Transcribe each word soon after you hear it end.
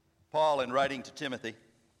Paul, in writing to Timothy,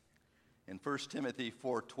 in 1 Timothy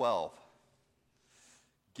 4:12,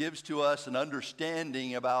 gives to us an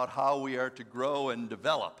understanding about how we are to grow and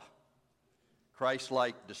develop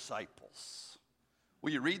Christ-like disciples.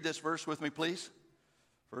 Will you read this verse with me, please?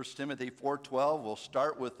 1 Timothy 4:12. We'll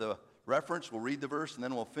start with the reference. We'll read the verse, and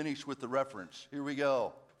then we'll finish with the reference. Here we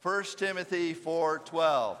go. 1 Timothy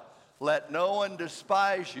 4:12. Let no one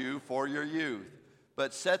despise you for your youth,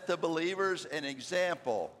 but set the believers an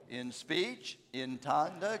example in speech, in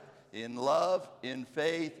conduct, in love, in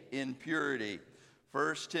faith, in purity.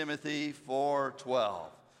 1 Timothy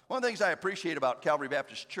 4:12. One of the things I appreciate about Calvary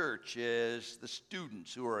Baptist Church is the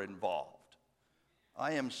students who are involved.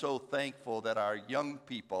 I am so thankful that our young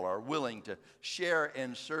people are willing to share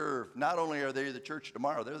and serve. Not only are they the church of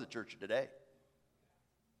tomorrow, they're the church of today.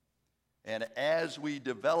 And as we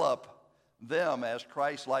develop them as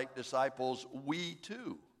Christ-like disciples, we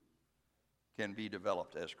too can be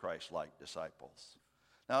developed as Christ-like disciples.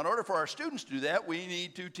 Now, in order for our students to do that, we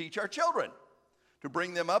need to teach our children, to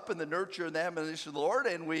bring them up in the nurture and the admonition of the Lord,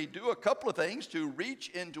 and we do a couple of things to reach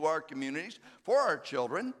into our communities for our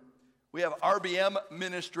children. We have RBM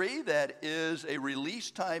ministry, that is a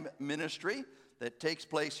release time ministry that takes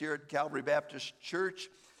place here at Calvary Baptist Church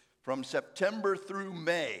from September through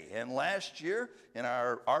May. And last year in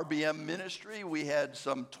our RBM ministry, we had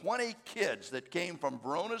some 20 kids that came from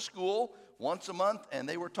Verona School once a month, and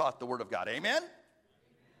they were taught the Word of God. Amen?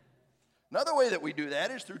 Another way that we do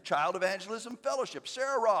that is through Child Evangelism Fellowship.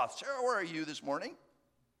 Sarah Roth. Sarah, where are you this morning?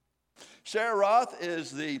 Sarah Roth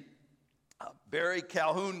is the Barry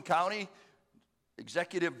Calhoun County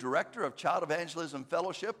Executive Director of Child Evangelism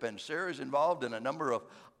Fellowship, and Sarah is involved in a number of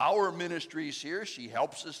our ministries here. She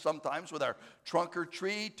helps us sometimes with our trunk or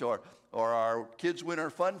treat or our Kids Winter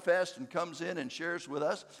Fun Fest, and comes in and shares with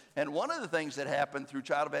us. And one of the things that happened through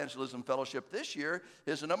Child Evangelism Fellowship this year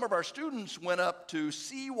is a number of our students went up to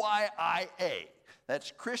CYIA.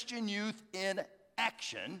 That's Christian Youth in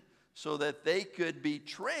Action, so that they could be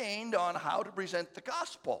trained on how to present the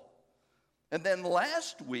gospel. And then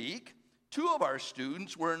last week, 2 of our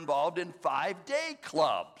students were involved in 5-day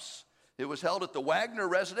clubs. It was held at the Wagner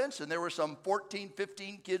residence, and there were some 14,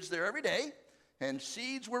 15 kids there every day, and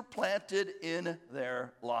seeds were planted in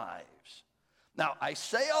their lives. Now, I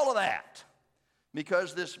say all of that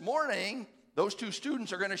because this morning, those 2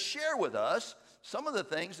 students are going to share with us some of the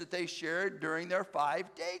things that they shared during their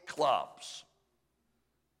 5-day clubs.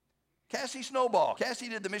 Cassie Snowball. Cassie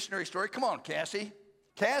did the missionary story. Come on, Cassie.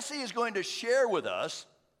 Cassie is going to share with us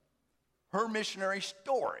her missionary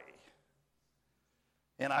story.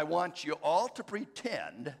 And I want you all to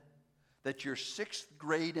pretend that you're 6th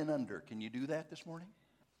grade and under. Can you do that this morning?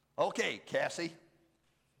 Okay, Cassie.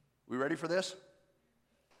 We ready for this?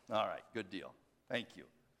 All right, good deal. Thank you.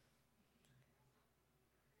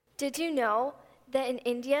 Did you know that in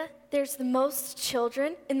India, there's the most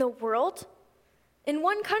children in the world? In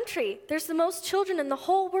one country, there's the most children in the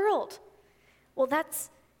whole world. Well,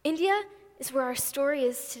 India is where our story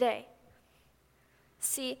is today.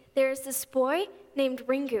 See, there's this boy named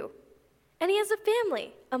Ringu, and he has a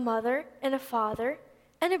family, a mother and a father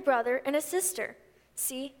and a brother and a sister.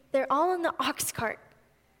 See, they're all in the ox cart.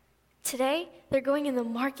 Today, they're going in the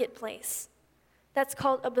marketplace. That's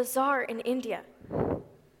called a bazaar in India.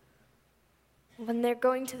 When they're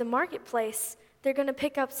going to the marketplace, they're going to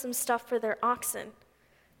pick up some stuff for their oxen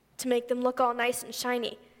to make them look all nice and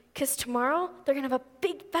shiny, because tomorrow they're going to have a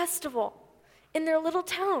big festival in their little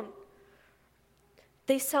town.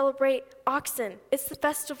 They celebrate oxen. It's the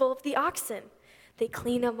festival of the oxen. They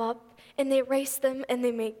clean them up, and they race them, and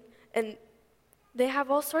they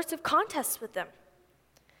have all sorts of contests with them.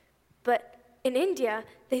 But in India,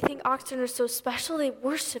 they think oxen are so special, they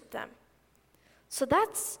worship them. So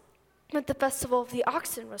that's what the festival of the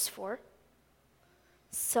oxen was for.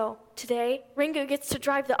 So today, Ringo gets to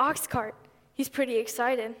drive the ox cart. He's pretty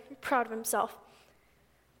excited, proud of himself.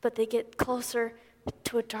 But they get closer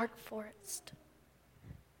to a dark forest.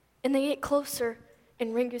 And they get closer,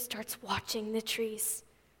 and Ringo starts watching the trees.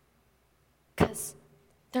 Because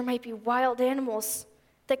there might be wild animals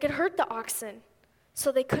that could hurt the oxen,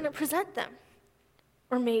 so they couldn't present them.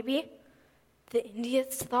 Or maybe the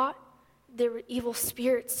Indians thought there were evil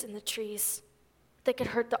spirits in the trees that could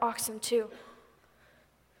hurt the oxen too.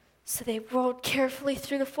 So they rode carefully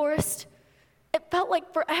through the forest. It felt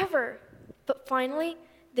like forever, but finally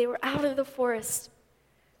they were out of the forest.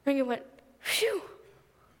 Ringo went, phew.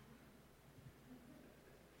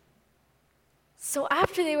 So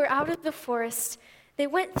after they were out of the forest, they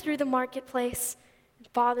went through the marketplace.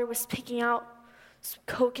 Father was picking out some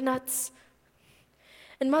coconuts,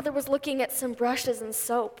 and Mother was looking at some brushes and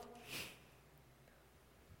soap.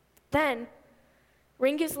 Then,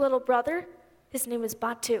 Ringu's little brother, his name was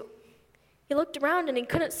Batu. He looked around and he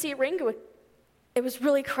couldn't see Ringu. It was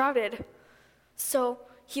really crowded. So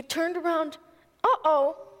he turned around.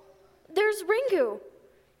 Uh-oh, there's Ringu.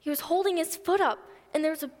 He was holding his foot up, and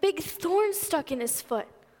there was a big thorn stuck in his foot.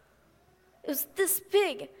 It was this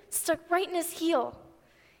big, stuck right in his heel.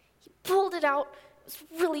 He pulled it out. It was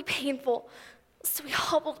really painful. So he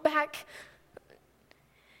hobbled back.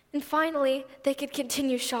 And finally, they could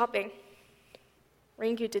continue shopping.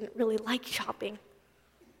 Ringu didn't really like shopping.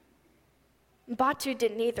 Batu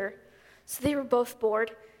didn't either. So they were both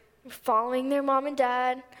bored, following their mom and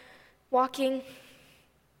dad, walking.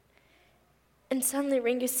 And suddenly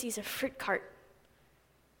Ringu sees a fruit cart.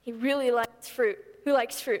 He really likes fruit. Who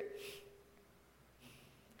likes fruit?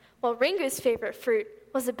 Well, Ringu's favorite fruit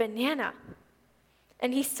was a banana.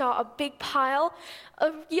 And he saw a big pile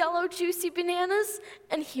of yellow, juicy bananas,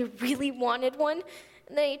 and he really wanted one.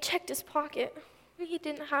 And then he checked his pocket, and he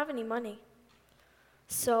didn't have any money.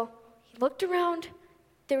 So he looked around.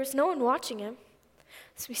 There was no one watching him.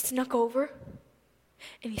 So he snuck over,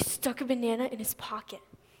 and he stuck a banana in his pocket.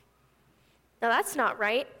 Now that's not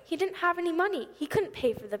right. He didn't have any money. He couldn't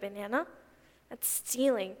pay for the banana. That's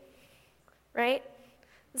stealing, right?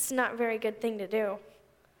 It's not a very good thing to do.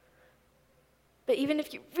 But even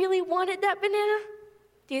if you really wanted that banana,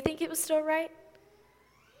 do you think it was still right?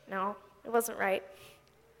 No, it wasn't right.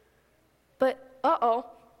 But,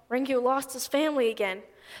 Ringu lost his family again.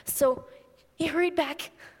 So he hurried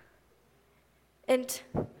back, and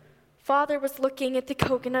Father was looking at the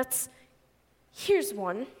coconuts. Here's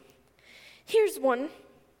one.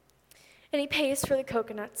 And he pays for the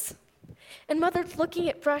coconuts. And Mother's looking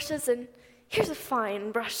at brushes, and here's a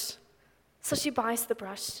fine brush. So she buys the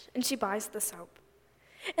brush, and she buys the soap.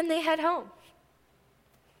 And they head home.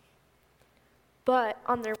 But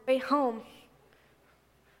on their way home,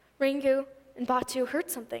 Ringu and Batu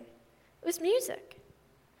heard something. It was music.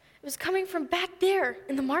 It was coming from back there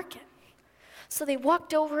in the market. So they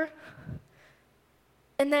walked over,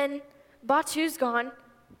 and then Batu's gone,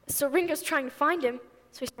 so Ringu's trying to find him,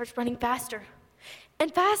 so he starts running faster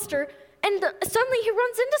and faster, and suddenly he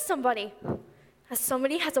runs into somebody. As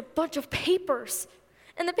somebody has a bunch of papers,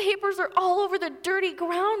 and the papers are all over the dirty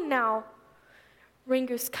ground now.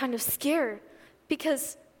 Ringu's kind of scared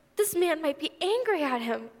because this man might be angry at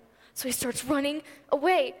him. So he starts running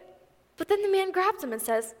away. But then the man grabs him and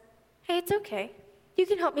says, "Hey, it's okay. You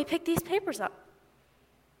can help me pick these papers up."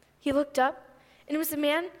 He looked up, and it was a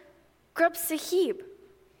man, Grub Sahib.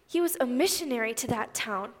 He was a missionary to that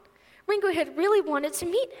town. Ringu had really wanted to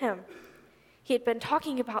meet him. He had been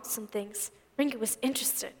talking about some things. Ringu was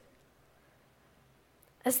interested.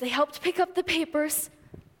 As they helped pick up the papers,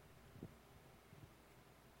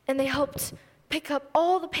 and they helped pick up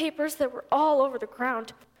all the papers that were all over the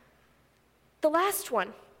ground, the last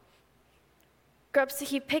one, Grub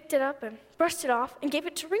Sahib picked it up and brushed it off and gave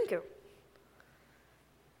it to Ringu.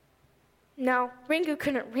 Now, Ringu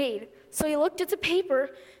couldn't read, so he looked at the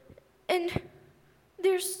paper, and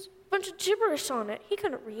there's a bunch of gibberish on it. He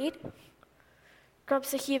couldn't read. Grub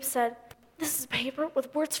Sahib said, "This is paper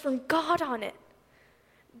with words from God on it.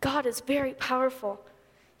 God is very powerful.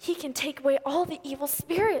 He can take away all the evil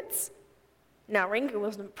spirits." Now Ringu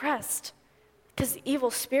was impressed because the evil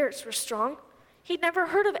spirits were strong. He'd never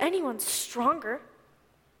heard of anyone stronger.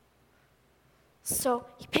 So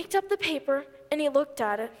he picked up the paper and he looked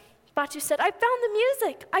at it. Batu said, "I found the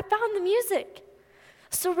music. I found the music."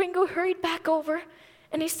 So Ringu hurried back over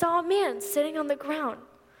and he saw a man sitting on the ground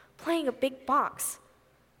playing a big box.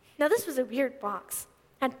 Now this was a weird box.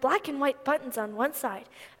 It had black and white buttons on one side,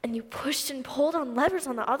 and you pushed and pulled on levers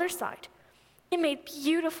on the other side. It made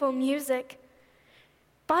beautiful music.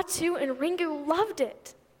 Batu and Ringu loved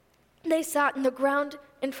it. They sat on the ground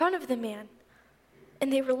in front of the man,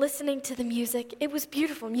 and they were listening to the music. It was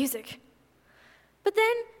beautiful music. But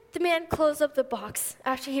then the man closed up the box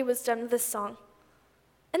after he was done with his song.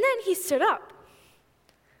 And then he stood up.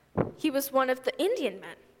 He was one of the Indian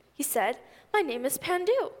men. He said, "My name is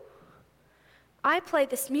Pandu. I play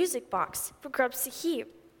this music box for Grub Sahib.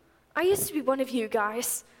 I used to be one of you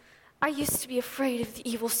guys. I used to be afraid of the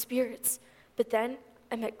evil spirits, but then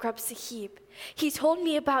I met Grub Sahib. He told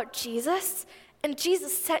me about Jesus, and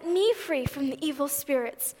Jesus set me free from the evil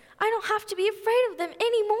spirits. I don't have to be afraid of them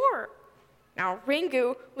anymore." Now,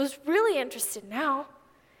 Ringu was really interested now.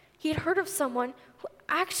 He had heard of someone who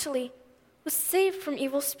actually was saved from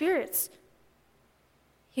evil spirits.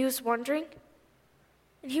 He was wondering,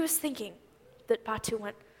 and he was thinking, that Batu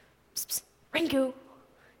went, "Psst, psst, Ringu,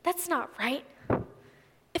 that's not right.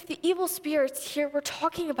 If the evil spirits here were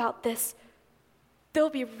talking about this, they'll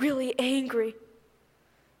be really angry."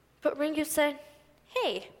 But But Ringu said,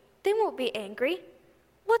 hey, they won't be angry.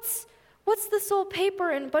 What's this old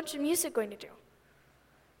paper and a bunch of music going to do?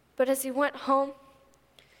 But as he went home,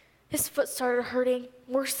 his foot started hurting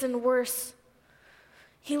worse and worse.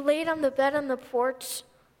 He laid on the bed on the porch.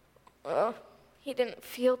 He didn't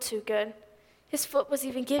feel too good. His foot was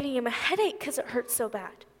even giving him a headache because it hurt so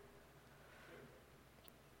bad.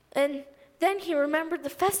 And then he remembered the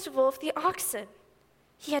festival of the oxen.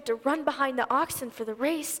 He had to run behind the oxen for the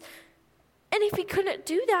race. And if he couldn't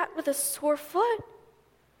do that with a sore foot,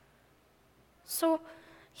 so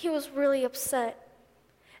he was really upset.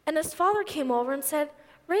 And his father came over and said,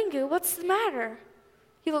 Ringu, what's the matter?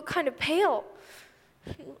 You look kind of pale.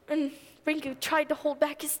 And Ringu tried to hold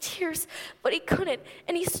back his tears, but he couldn't.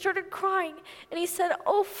 And he started crying. And he said,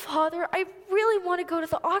 oh, Father, I really want to go to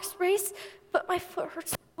the ox race, but my foot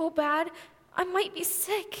hurts so bad, I might be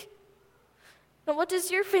sick. Now, what does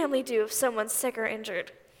your family do if someone's sick or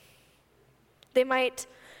injured? They might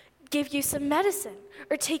give you some medicine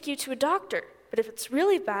or take you to a doctor. But if it's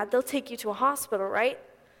really bad, they'll take you to a hospital, right?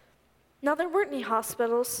 Now, there weren't any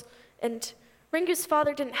hospitals, and Ringu's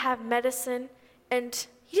father didn't have medicine, and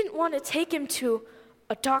he didn't want to take him to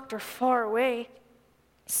a doctor far away.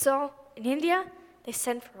 So, in India, they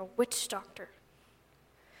sent for a witch doctor.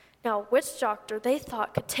 Now, a witch doctor, they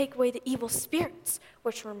thought, could take away the evil spirits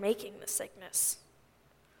which were making the sickness.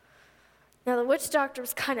 Now, the witch doctor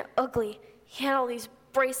was kind of ugly. He had all these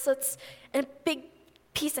bracelets, and a big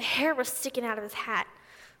piece of hair was sticking out of his hat.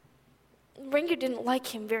 Ringu didn't like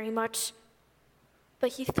him very much,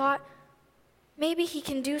 but he thought, maybe he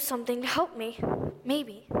can do something to help me.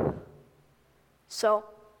 Maybe. So,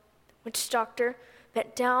 the witch doctor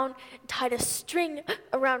bent down and tied a string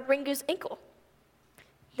around Ringu's ankle.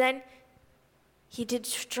 Then he did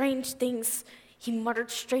strange things. He muttered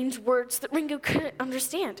strange words that Ringu couldn't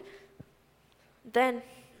understand. And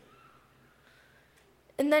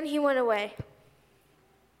then he went away.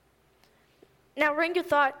 Now Ringu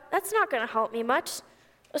thought, that's not going to help me much.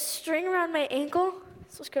 A string around my ankle,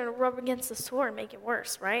 this was going to rub against the sore and make it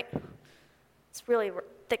worse, right? It's really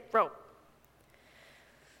thick rope.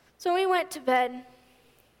 So he went to bed,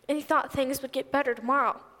 and he thought things would get better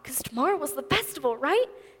tomorrow, because tomorrow was the festival, right?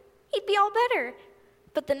 He'd be all better.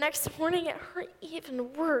 But the next morning, it hurt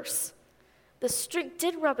even worse. The string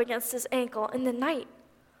did rub against his ankle in the night.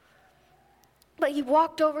 But he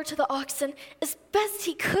walked over to the oxen as best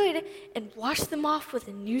he could and washed them off with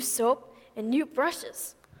a new soap and new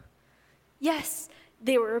brushes. Yes,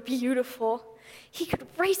 they were beautiful. He could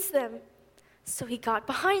race them. So he got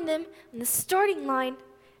behind them in the starting line,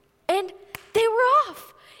 and they were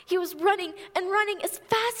off. He was running and running as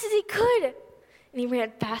fast as he could. And he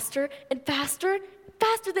ran faster and faster,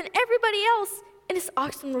 faster than everybody else. And his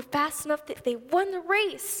oxen were fast enough that they won the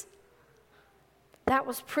race. That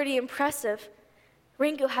was pretty impressive.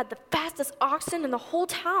 Ringu had the fastest oxen in the whole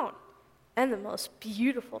town, and the most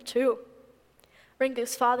beautiful, too.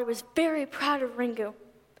 Ringu's father was very proud of Ringu.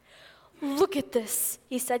 Look at this,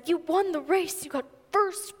 he said. You won the race. You got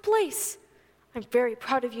first place. I'm very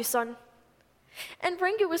proud of you, son. And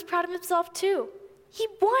Ringu was proud of himself, too. He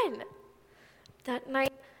won. That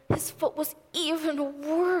night, his foot was even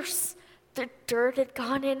worse. The dirt had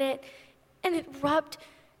gone in it, and it rubbed,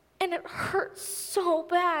 and it hurt so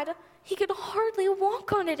bad. He could hardly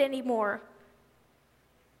walk on it anymore.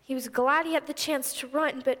 He was glad he had the chance to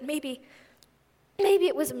run, but maybe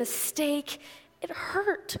it was a mistake. It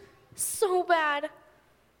hurt so bad.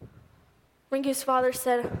 Ringu's father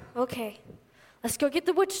said, okay, let's go get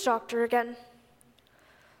the witch doctor again.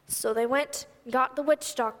 So they went and got the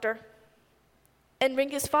witch doctor. And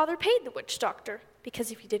Ringu's father paid the witch doctor,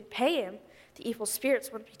 because if he didn't pay him, the evil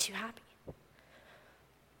spirits wouldn't be too happy.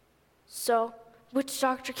 So witch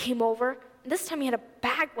doctor came over, and this time he had a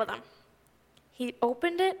bag with him. He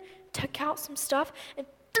opened it, took out some stuff, and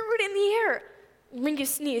threw it in the air. Ringu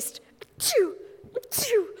sneezed. Achoo!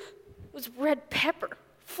 Achoo! It was red pepper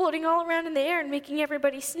floating all around in the air and making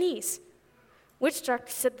everybody sneeze. Witch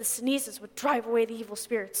doctor said the sneezes would drive away the evil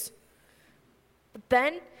spirits. But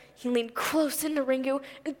then he leaned close into Ringu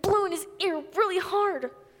and blew in his ear really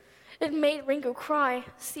hard. It made Ringu cry,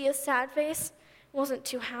 see his sad face. He wasn't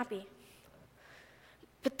too happy.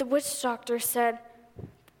 But the witch doctor said,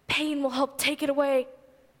 pain will help take it away.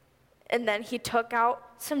 And then he took out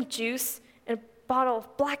some juice and a bottle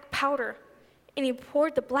of black powder, and he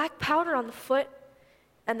poured the black powder on the foot,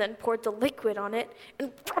 and then poured the liquid on it,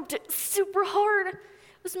 and rubbed it super hard. It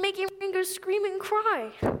was making Ringu scream and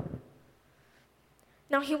cry.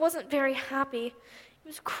 Now, he wasn't very happy. He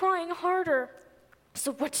was crying harder.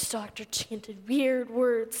 So the witch doctor chanted weird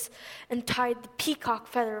words and tied the peacock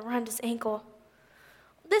feather around his ankle.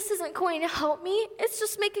 This isn't going to help me. It's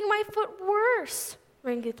just making my foot worse,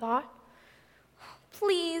 Ringu thought.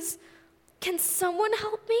 Please, can someone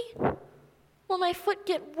help me? Will my foot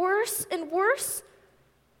get worse and worse?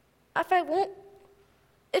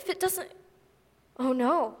 If it doesn't, oh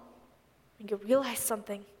no. Ringu realized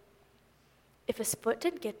something. If his foot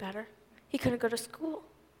didn't get better, he couldn't go to school.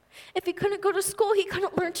 If he couldn't go to school, he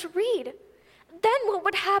couldn't learn to read. Then what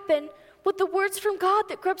would happen with the words from God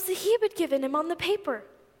that Grub Sahib had given him on the paper?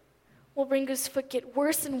 Will Ringu's foot get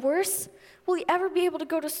worse and worse? Will he ever be able to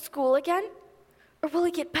go to school again? Or will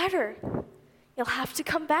he get better? You'll have to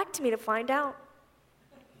come back to me to find out.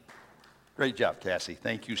 Great job, Cassie.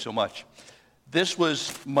 Thank you so much. This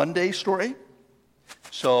was Monday's story.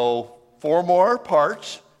 So 4 more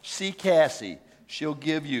parts. See Cassie. She'll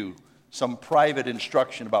give you some private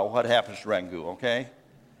instruction about what happens to Rangu, okay?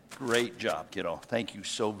 Great job, kiddo. Thank you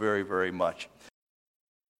so very, very much.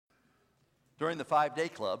 During the 5-day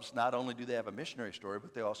clubs, not only do they have a missionary story,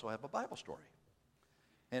 but they also have a Bible story.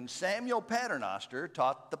 And Samuel Paternoster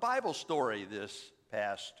taught the Bible story this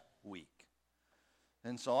past week.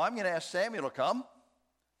 And so I'm going to ask Samuel to come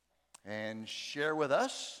and share with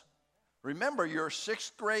us. Remember, you're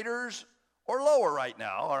 6th graders or lower right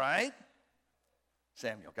now, all right?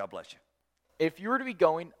 Samuel, God bless you. If you were to be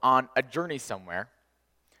going on a journey somewhere,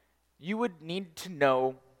 you would need to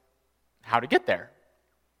know how to get there.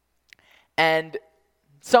 And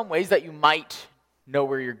some ways that you might know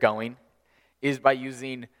where you're going is by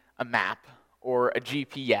using a map or a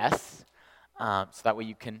GPS, so that way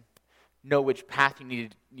you can know which path you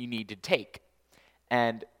need to take.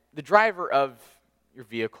 And the driver of your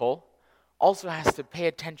vehicle also has to pay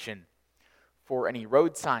attention for any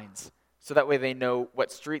road signs, so that way they know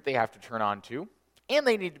what street they have to turn onto, and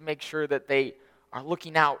they need to make sure that they are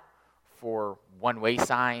looking out for one-way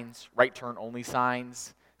signs, right turn only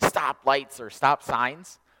signs, stop lights or stop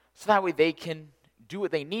signs, so that way they can do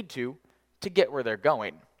what they need to get where they're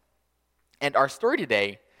going. And our story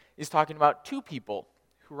today is talking about 2 people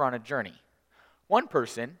who were on a journey. One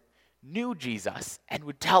person knew Jesus and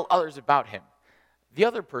would tell others about him. The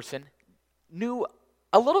other person knew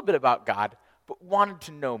a little bit about God, but wanted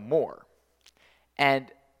to know more.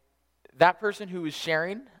 And that person who was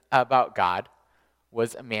sharing about God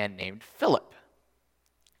was a man named Philip.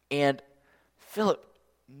 And Philip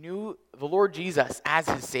knew the Lord Jesus as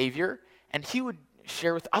his Savior, and he would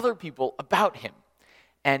share with other people about him.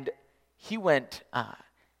 And he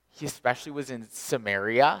especially was in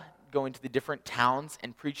Samaria, going to the different towns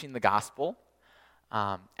and preaching the gospel.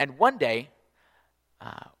 And one day,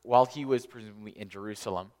 while he was presumably in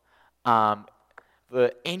Jerusalem,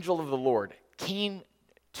 the angel of the Lord came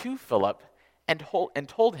to Philip and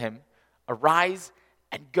told him, "Arise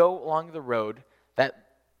and go along the road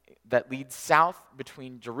that leads south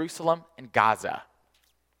between Jerusalem and Gaza."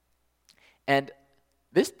 And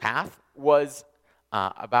this path was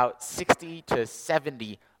about 60 to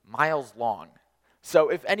 70 miles long. So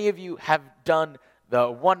if any of you have done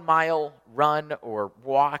the 1-mile run or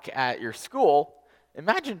walk at your school,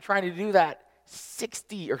 imagine trying to do that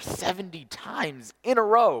 60 or 70 times in a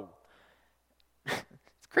row.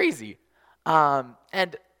 It's crazy.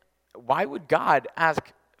 And why would God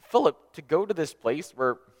ask Philip to go to this place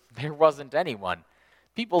where there wasn't anyone?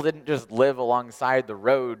 People didn't just live alongside the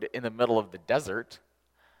road in the middle of the desert.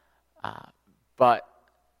 But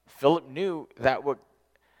Philip knew that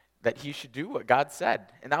he should do what God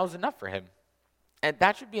said, and that was enough for him. And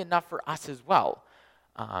that should be enough for us as well.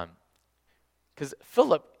 Because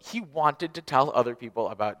Philip, he wanted to tell other people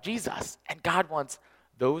about Jesus. And God wants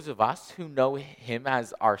those of us who know him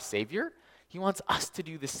as our Savior, he wants us to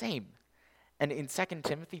do the same. And in 2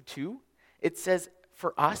 Timothy 2, it says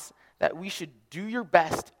for us that we should do your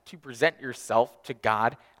best to present yourself to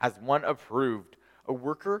God as one approved, a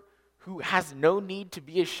worker who has no need to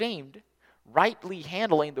be ashamed, rightly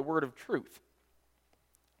handling the word of truth.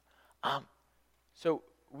 So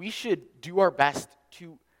we should do our best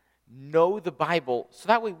to know the Bible so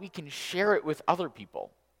that way we can share it with other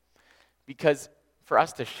people. Because for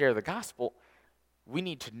us to share the gospel, we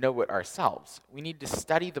need to know it ourselves. We need to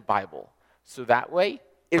study the Bible so that way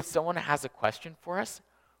if someone has a question for us,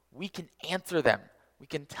 we can answer them. We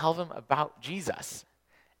can tell them about Jesus.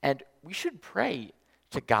 And we should pray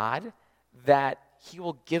to God that he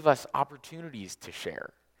will give us opportunities to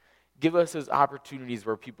share. Give us those opportunities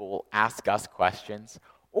where people will ask us questions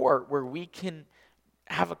or where we can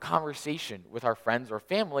have a conversation with our friends or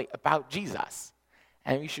family about Jesus.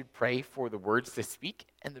 And we should pray for the words to speak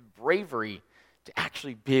and the bravery to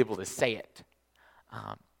actually be able to say it.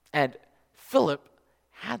 And Philip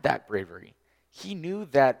had that bravery. He knew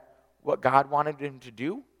that what God wanted him to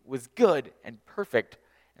do was good and perfect,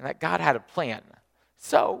 and that God had a plan.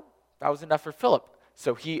 So that was enough for Philip.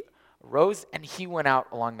 So he arose and he went out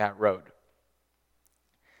along that road.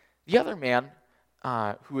 The other man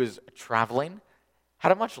who was traveling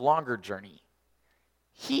had a much longer journey.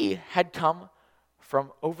 He had come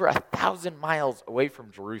from over 1,000 miles away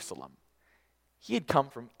from Jerusalem. He had come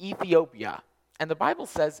from Ethiopia, and the Bible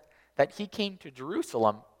says that he came to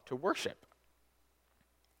Jerusalem to worship.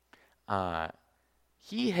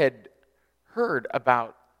 He had heard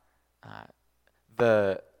about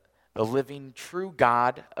the living true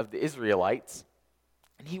God of the Israelites,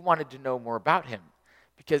 and he wanted to know more about him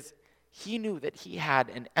because he knew that he had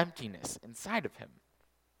an emptiness inside of him.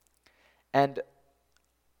 And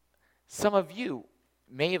some of you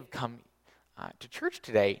may have come to church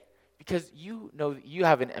today because you know that you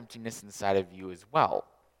have an emptiness inside of you as well.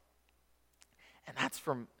 And that's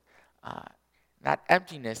from, that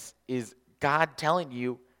emptiness is God telling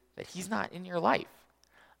you that he's not in your life.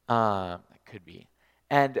 That could be.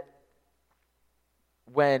 And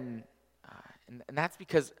when, and that's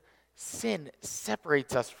because sin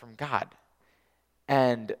separates us from God.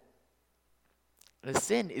 And the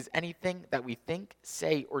sin is anything that we think,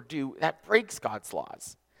 say, or do that breaks God's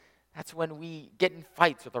laws. That's when we get in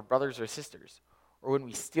fights with our brothers or sisters, or when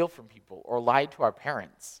we steal from people, or lie to our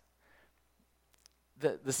parents.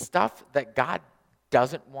 The stuff that God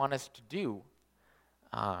doesn't want us to do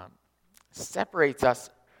separates us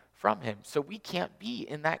from him. So we can't be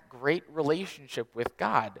in that great relationship with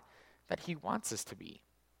God that he wants us to be.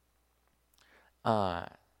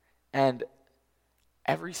 And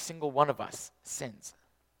every single one of us sins.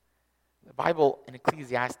 The Bible in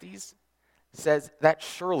Ecclesiastes says that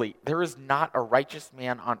surely there is not a righteous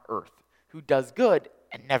man on earth who does good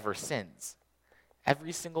and never sins.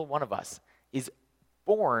 Every single one of us is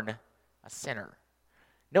born a sinner.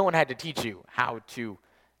 No one had to teach you how to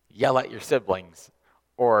yell at your siblings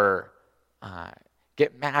or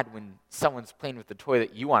get mad when someone's playing with the toy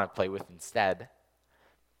that you want to play with instead.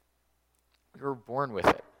 We were born with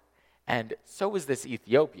it. And so was this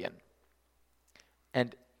Ethiopian.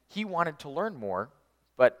 And he wanted to learn more,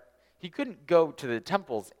 but he couldn't go to the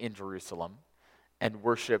temples in Jerusalem and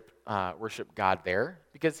worship God there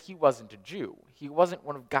because he wasn't a Jew. He wasn't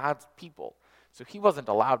one of God's people. So he wasn't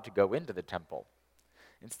allowed to go into the temple.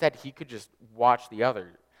 Instead, he could just watch the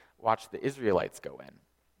Israelites go in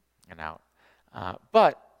and out.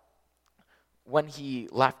 But when he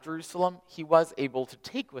left Jerusalem, he was able to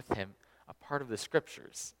take with him a part of the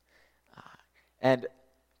scriptures. And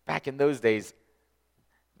back in those days,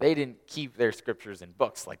 they didn't keep their scriptures in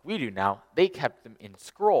books like we do now. They kept them in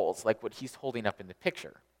scrolls, like what he's holding up in the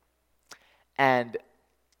picture. And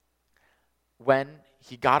when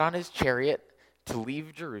he got on his chariot to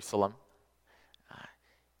leave Jerusalem,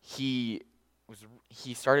 he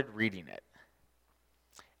started reading it.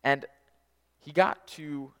 And he got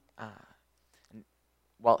to,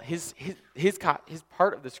 his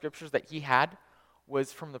part of the scriptures that he had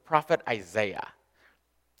was from the prophet Isaiah.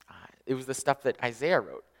 It was the stuff that Isaiah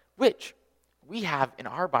wrote, which we have in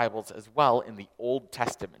our Bibles as well in the Old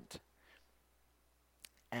Testament.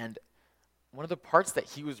 And one of the parts that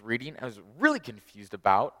he was reading, I was really confused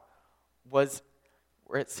about, was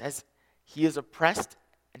where it says, he is oppressed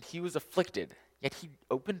and he was afflicted, yet he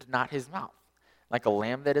opened not his mouth. Like a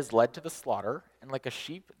lamb that is led to the slaughter, and like a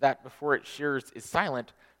sheep that before it shears is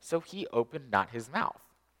silent, so he opened not his mouth.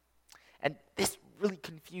 And this really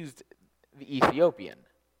confused the Ethiopian.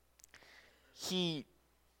 He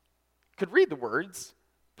could read the words,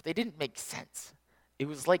 but they didn't make sense. It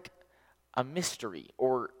was like a mystery,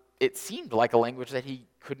 or it seemed like a language that he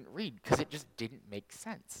couldn't read because it just didn't make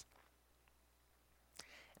sense.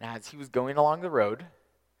 And as he was going along the road,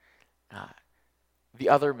 the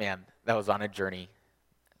other man that was on a journey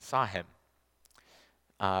saw him.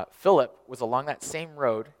 Philip was along that same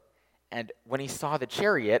road, and when he saw the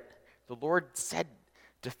chariot, the Lord said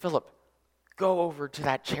to Philip, "Go over to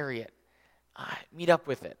that chariot, meet up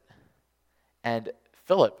with it." And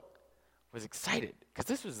Philip was excited because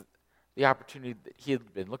this was the opportunity that he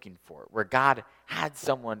had been looking for, where God had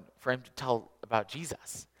someone for him to tell about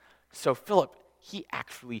Jesus. So Philip, he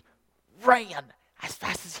actually ran as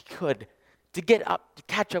fast as he could to get up, to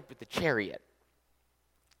catch up with the chariot.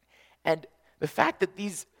 And the fact that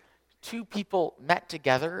these two people met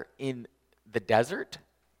together in the desert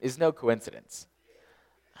is no coincidence.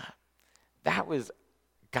 That was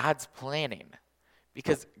God's planning,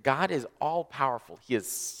 because God is all-powerful. He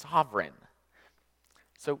is sovereign.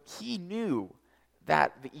 So he knew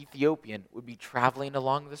that the Ethiopian would be traveling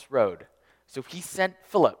along this road. So he sent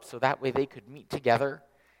Philip so that way they could meet together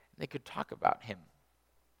and they could talk about him.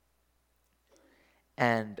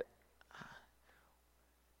 And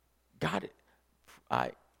God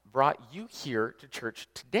brought you here to church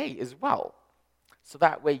today as well, so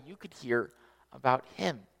that way you could hear about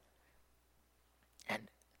him and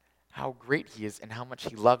how great he is and how much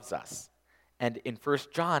he loves us. And in 1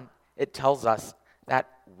 John, it tells us that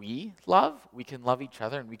we can love each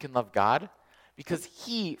other and we can love God because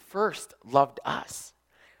he first loved us.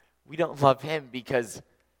 We don't love him because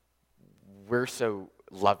we're so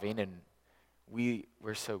loving and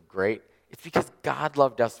we're so great. It's because God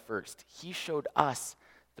loved us first. He showed us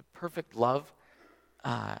the perfect love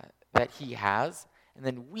that he has, and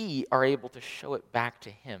then we are able to show it back to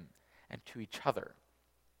him and to each other.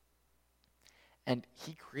 And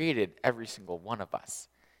he created every single one of us.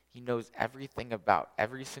 He knows everything about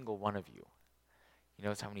every single one of you. He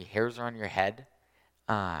knows how many hairs are on your head,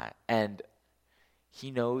 and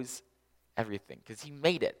he knows everything because he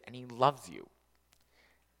made it and he loves you.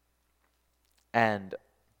 And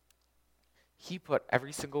he put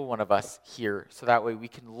every single one of us here so that way we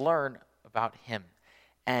can learn about him.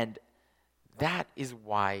 And that is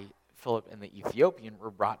why Philip and the Ethiopian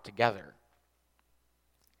were brought together.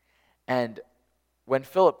 And when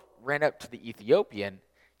Philip ran up to the Ethiopian,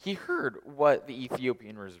 he heard what the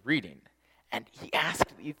Ethiopian was reading. And he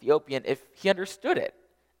asked the Ethiopian if he understood it.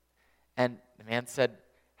 And the man said,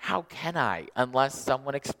 "How can I unless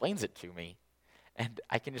someone explains it to me?" And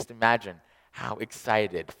I can just imagine how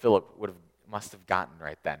excited Philip must have gotten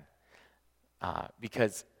right then.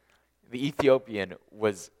 Because the Ethiopian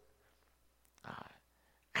was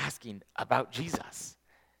asking about Jesus.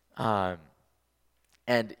 And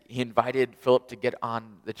he invited Philip to get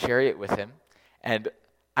on the chariot with him. And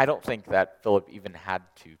I don't think that Philip even had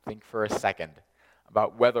to think for a second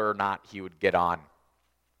about whether or not he would get on.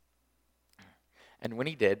 And when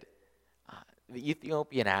he did, the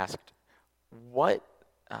Ethiopian asked what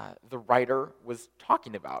the writer was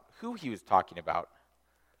talking about, who he was talking about.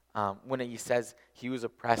 When he says he was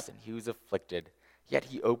oppressed and he was afflicted, yet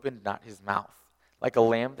he opened not his mouth. Like a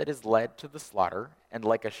lamb that is led to the slaughter, and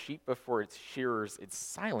like a sheep before its shearers is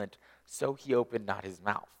silent, so he opened not his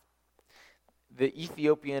mouth. The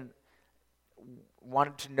Ethiopian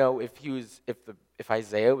wanted to know if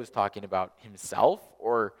Isaiah was talking about himself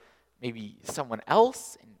or maybe someone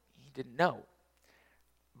else, and he didn't know.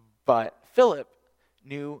 But Philip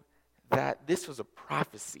knew that this was a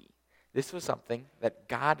prophecy. This was something that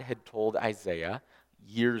God had told Isaiah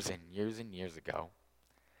years and years and years ago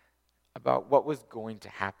about what was going to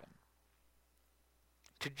happen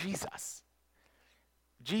to Jesus.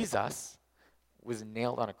 Jesus was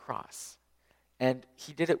nailed on a cross, and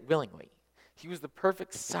he did it willingly. He was the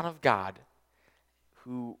perfect Son of God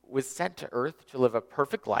who was sent to earth to live a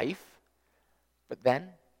perfect life, but then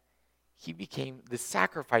he became the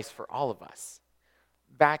sacrifice for all of us.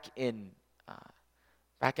 Back in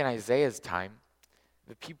Isaiah's time,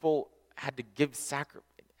 the people had to give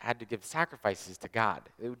sacrifices to God.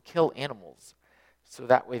 They would kill animals so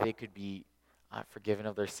that way they could be forgiven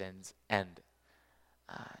of their sins and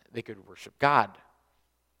they could worship God.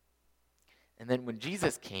 And then when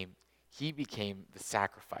Jesus came, he became the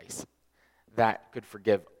sacrifice that could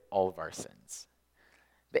forgive all of our sins.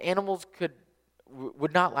 The animals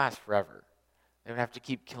would not last forever. They would have to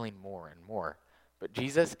keep killing more and more. But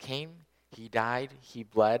Jesus came, he died, he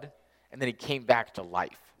bled, and then he came back to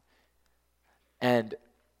life. And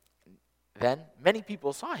then many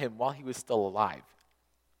people saw him while he was still alive.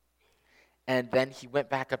 And then he went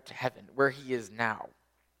back up to heaven, where he is now.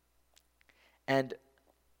 And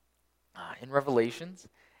in Revelations,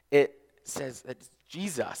 it says that it's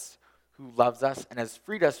Jesus who loves us and has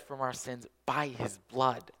freed us from our sins by his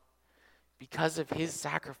blood. Because of his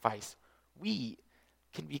sacrifice, we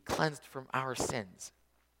can be cleansed from our sins.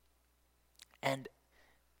 And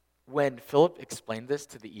when Philip explained this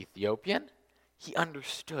to the Ethiopian, he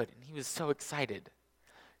understood and he was so excited.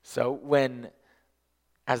 So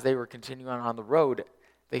as they were continuing on the road,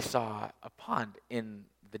 they saw a pond in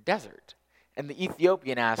the desert. And the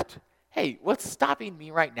Ethiopian asked, "Hey, what's stopping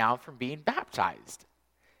me right now from being baptized?"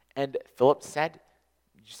 And Philip said,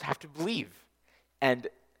 "You just have to believe." And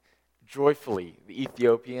joyfully, the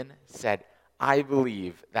Ethiopian said, "I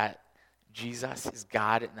believe that Jesus is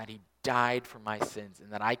God and that he died for my sins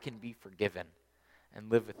and that I can be forgiven and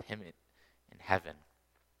live with him in heaven."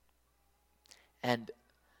 And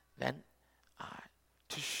then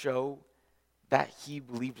to show that he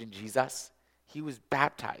believed in Jesus, he was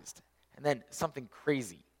baptized. And then something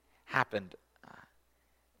crazy happened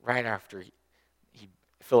right after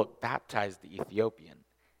Philip baptized the Ethiopian.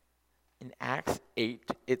 In Acts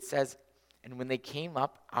 8, it says, "And when they came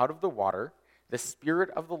up out of the water, the Spirit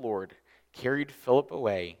of the Lord carried Philip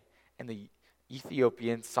away, and the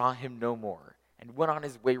Ethiopian saw him no more, and went on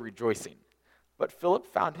his way rejoicing. But Philip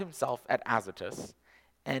found himself at Azotus,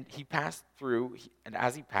 and as he passed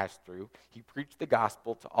through, he preached the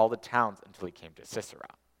gospel to all the towns until he came to Sisera.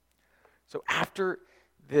 So after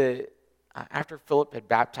Philip had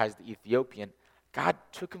baptized the Ethiopian, God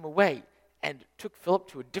took him away and took Philip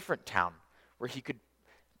to a different town where he could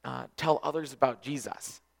tell others about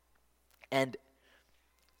Jesus. And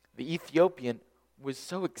the Ethiopian was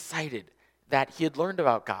so excited that he had learned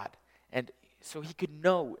about God. And so he could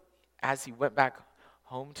know as he went back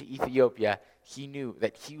home to Ethiopia, he knew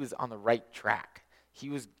that he was on the right track. He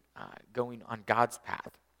was going on God's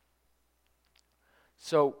path.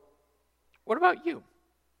 So, what about you?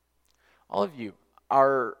 All of you,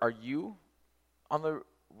 are you on the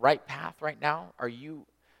right path right now?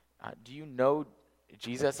 Do you know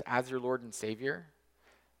Jesus as your Lord and Savior?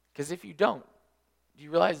 Because if you don't, do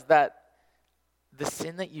you realize that the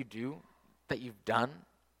sin that you've done,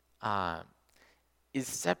 is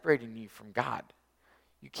separating you from God?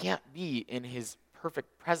 You can't be in his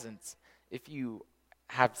perfect presence if you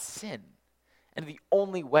have sin. And the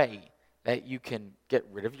only way that you can get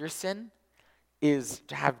rid of your sin is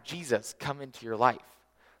to have Jesus come into your life.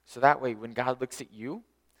 So that way, when God looks at you,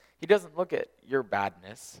 he doesn't look at your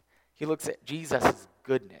badness. He looks at Jesus'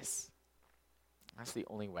 goodness. That's the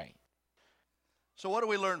only way. So what do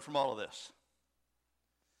we learn from all of this?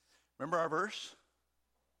 Remember our verse?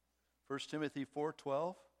 1 Timothy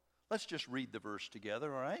 4:12. Let's just read the verse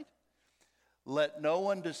together, all right? Let no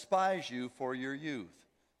one despise you for your youth,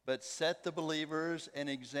 but set the believers an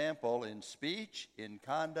example in speech, in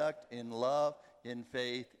conduct, in love, in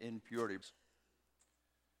faith, in purity.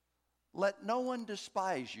 Let no one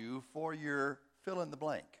despise you for your fill in the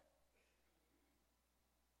blank.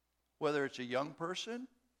 Whether it's a young person,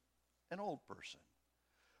 an old person.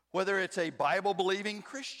 Whether it's a Bible-believing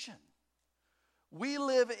Christian. We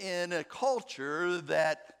live in a culture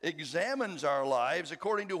that examines our lives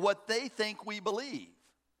according to what they think we believe.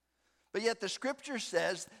 But yet the scripture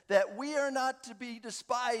says that we are not to be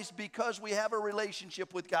despised because we have a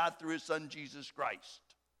relationship with God through his son Jesus Christ.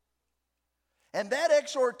 And that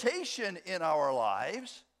exhortation in our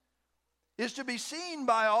lives is to be seen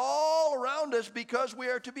by all around us because we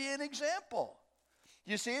are to be an example.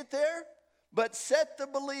 You see it there? But set the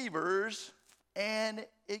believers an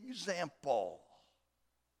example.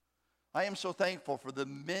 I am so thankful for the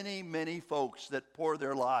many, many folks that pour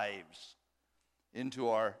their lives into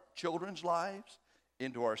our children's lives,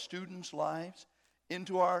 into our students' lives,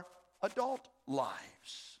 into our adult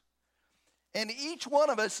lives. And each one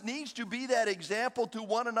of us needs to be that example to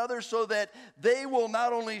one another so that they will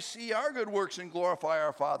not only see our good works and glorify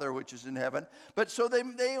our Father which is in heaven, but so they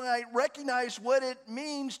might recognize what it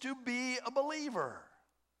means to be a believer.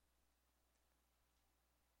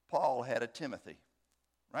 Paul had a Timothy,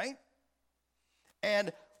 right?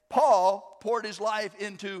 And Paul poured his life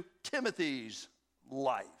into Timothy's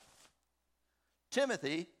life.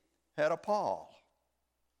 Timothy had a Paul.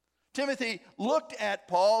 Timothy looked at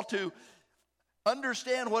Paul to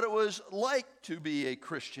understand what it was like to be a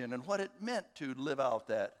Christian and what it meant to live out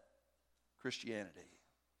that Christianity.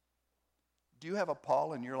 Do you have a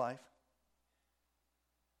Paul in your life?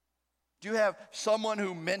 Do you have someone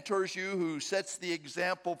who mentors you, who sets the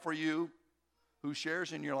example for you, who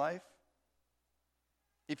shares in your life?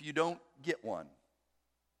 If you don't get one,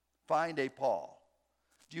 find a Paul.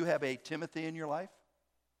 Do you have a Timothy in your life?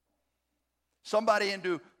 Somebody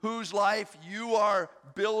into whose life you are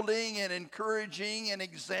building and encouraging and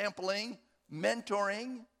exempling,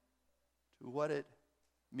 mentoring to what it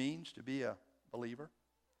means to be a believer?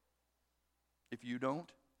 If you don't,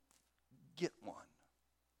 get one.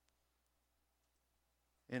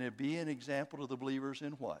 And it be an example to the believers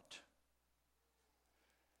in what?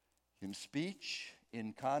 In speech,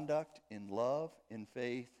 in conduct, in love, in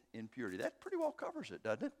faith, in purity. That pretty well covers it,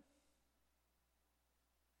 doesn't it?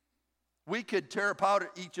 We could tear apart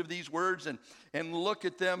each of these words and look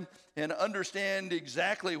at them and understand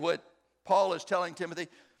exactly what Paul is telling Timothy.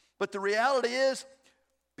 But the reality is,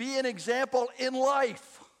 be an example in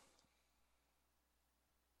life.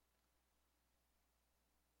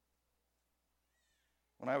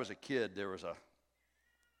 When I was a kid, there was a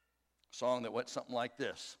song that went something like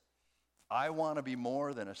this. I want to be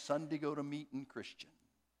more than a Sunday go-to-meeting Christian.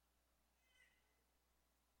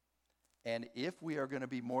 And if we are going to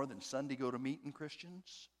be more than Sunday go-to-meeting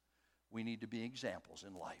Christians, we need to be examples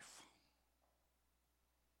in life.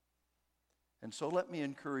 And so let me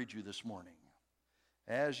encourage you this morning,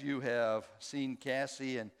 as you have seen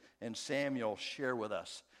Cassie and Samuel share with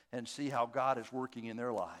us and see how God is working in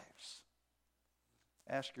their lives,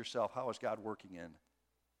 ask yourself, how is God working in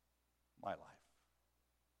my life?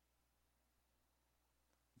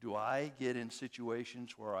 Do I get in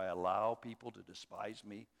situations where I allow people to despise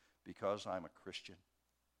me because I'm a Christian?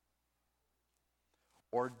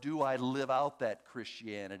 Or do I live out that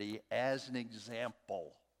Christianity as an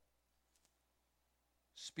example?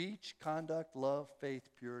 Speech, conduct, love, faith,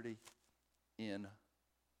 purity in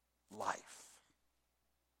life.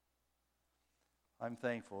 I'm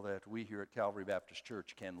thankful that we here at Calvary Baptist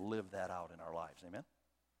Church can live that out in our lives. Amen?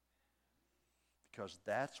 Because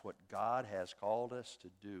that's what God has called us to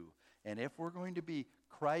do. And if we're going to be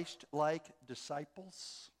Christ-like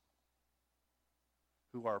disciples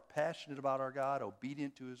who are passionate about our God,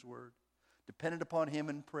 obedient to His Word, dependent upon Him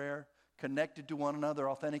in prayer, connected to one another,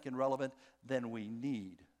 authentic and relevant, then we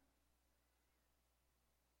need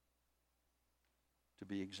to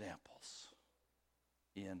be examples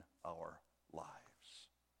in our lives.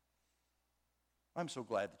 I'm so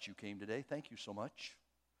glad that you came today. Thank you so much.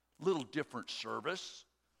 Little different service,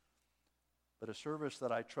 but a service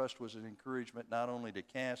that I trust was an encouragement not only to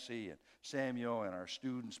Cassie and Samuel and our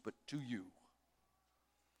students, but to you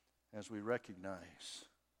as we recognize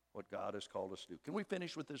what God has called us to do. Can we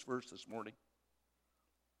finish with this verse this morning?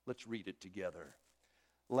 Let's read it together.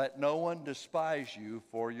 Let no one despise you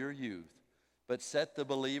for your youth, but set the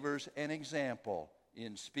believers an example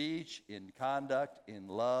in speech, in conduct, in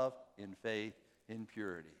love, in faith, in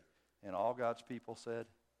purity. And all God's people said,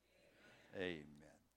 Amen.